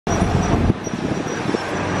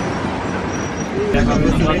And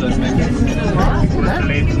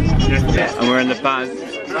we're in the Paz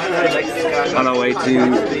on our way to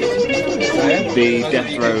the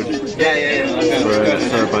Death Road for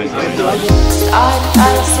a bike.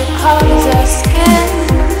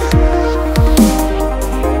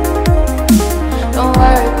 Don't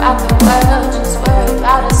worry about the world, just worry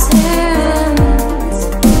about the sins.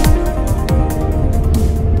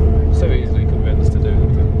 So easily convinced to do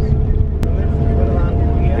things.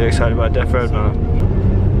 You excited about Death Road, man?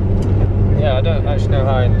 Yeah, I don't actually know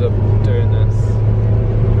how I ended up doing this.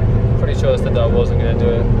 Pretty sure I said that I wasn't going to do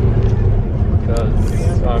it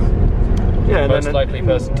because I'm the most likely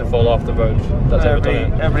person to fall off the road that's ever done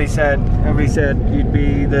it. Everybody said you'd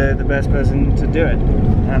be the best person to do it,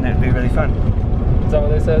 and it'd be really fun. Is that what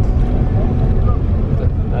they said?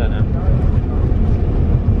 I don't know.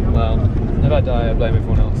 Well, if I die, I blame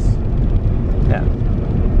everyone else. Yeah.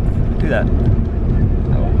 Do that.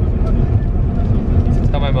 Oh.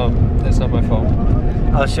 Tell my mum, it's not my fault.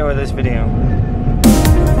 I'll show her this video.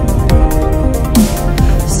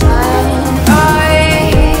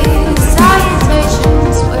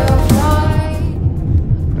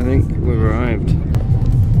 I think we've arrived.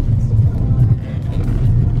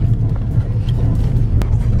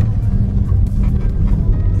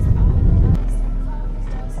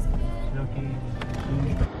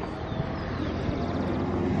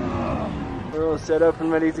 We're all set up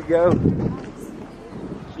and ready to go.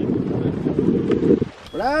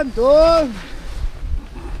 Brandon!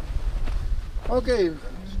 Okay,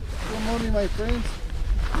 good morning my friends.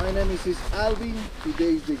 My name is Alvin.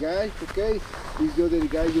 Today is the guy, okay? This is the other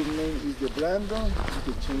guy, your name is the Brandon.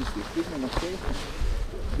 You can change the equipment, okay?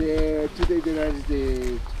 Today there is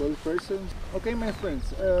the 12 persons. Okay my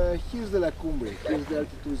friends, here's the La Cumbre. Here's the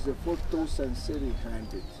altitude is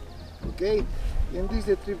 4,700. Okay? In this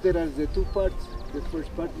trip there are the two parts. The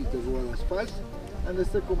first part is the road asphalt, and the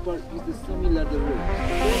second part is the similar the road.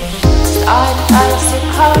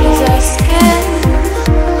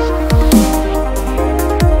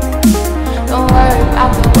 Don't worry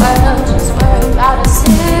about the world, just worry about the sins.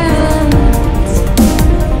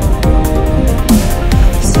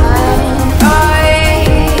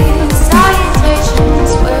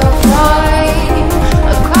 Salutations will fly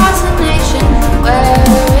across a nation where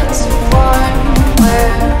it's warm,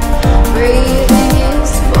 where breathing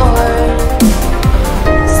is born.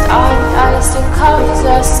 Stardust that covers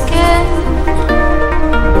our skin.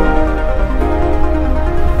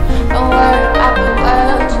 Don't worry about the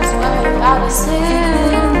world, just worry about the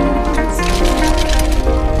sins.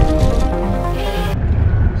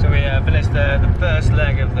 So we finished the first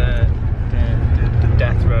leg of the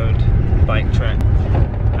Death Road bike trek.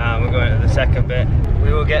 We're going to the second bit.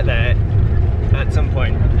 We will get there at some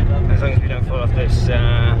point, as long as we don't fall off this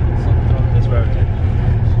this road.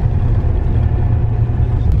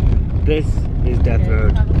 This is Death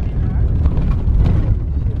Road.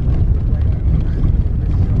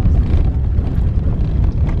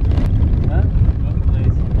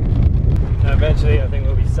 Eventually, I think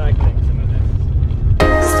we'll be cycling some of this.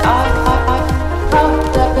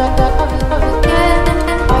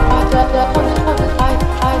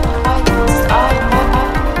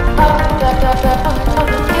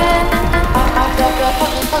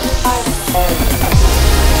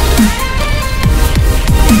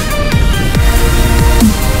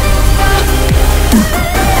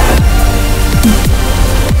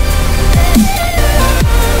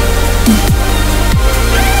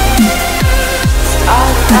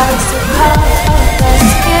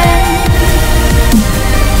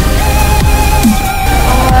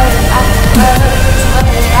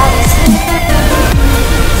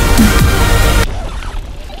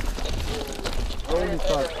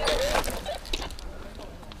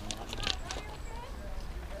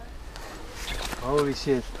 Holy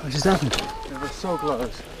shit. What just happened? It was so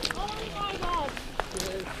close.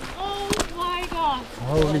 Oh my god.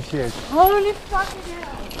 Holy shit. Holy fucking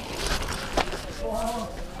hell.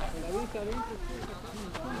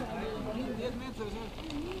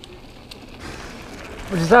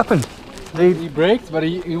 What just happened? He braked, but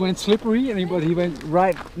he went slippery, and he went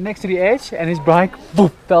right next to the edge, and his bike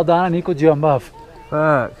boop, fell down, and he could jump off.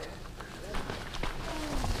 Fuck.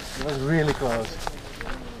 It was really close.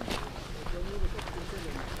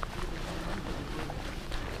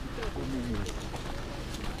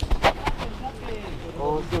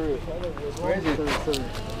 Oh, sorry. Where is it? Sorry.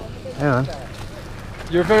 Yeah.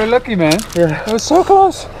 You're very lucky, man. Yeah. It was so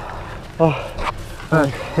close. Oh.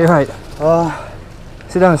 Right. You're right.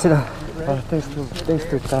 Sit down. Sit down. Thanks to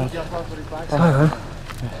God. Sorry, man.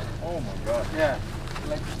 Oh my god. Yeah.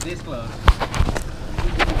 Like this close.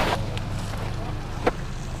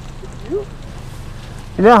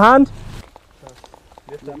 In your hand?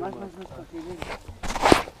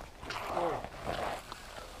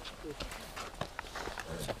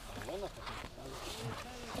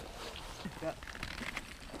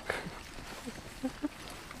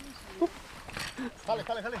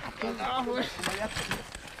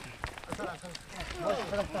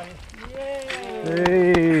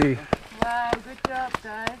 Hey. Wow, good job,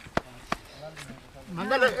 guys.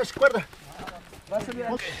 Mándale, es cuerda. Wow, good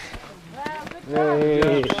job.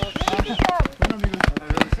 Hey.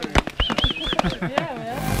 Yeah,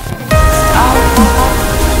 man.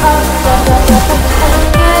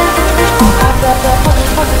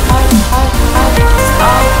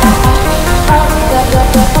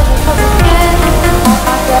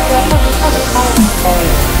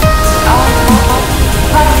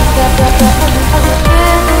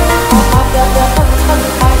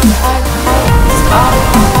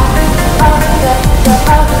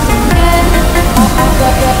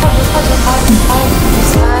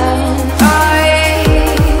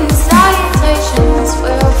 Salutations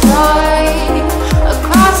will fly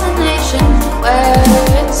across a nation where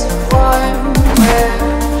it's warm, where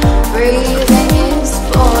breathing is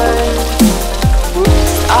born.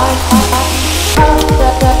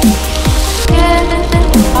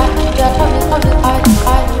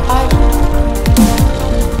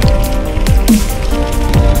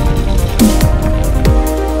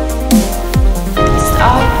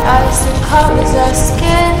 As the colors of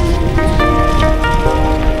skin,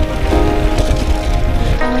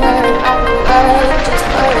 and we're everywhere, just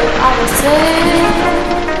where I was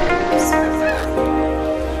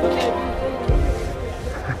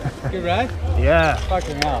in. Good ride? Yeah.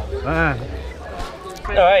 Fucking hell.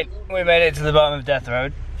 Alright, we made it to the bottom of Death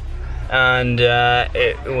Road, and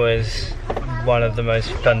it was one of the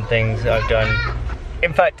most fun things I've done.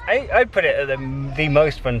 In fact, I'd put it at the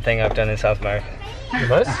most fun thing I've done in South America. The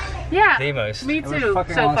most? Yeah, The most. me was too,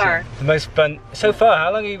 fucking so awesome. far. The most fun so far.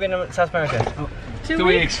 How long have you been in South America? 2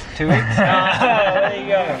 weeks. 2 weeks? Oh, there you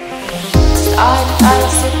go.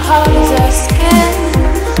 As the colors of skin.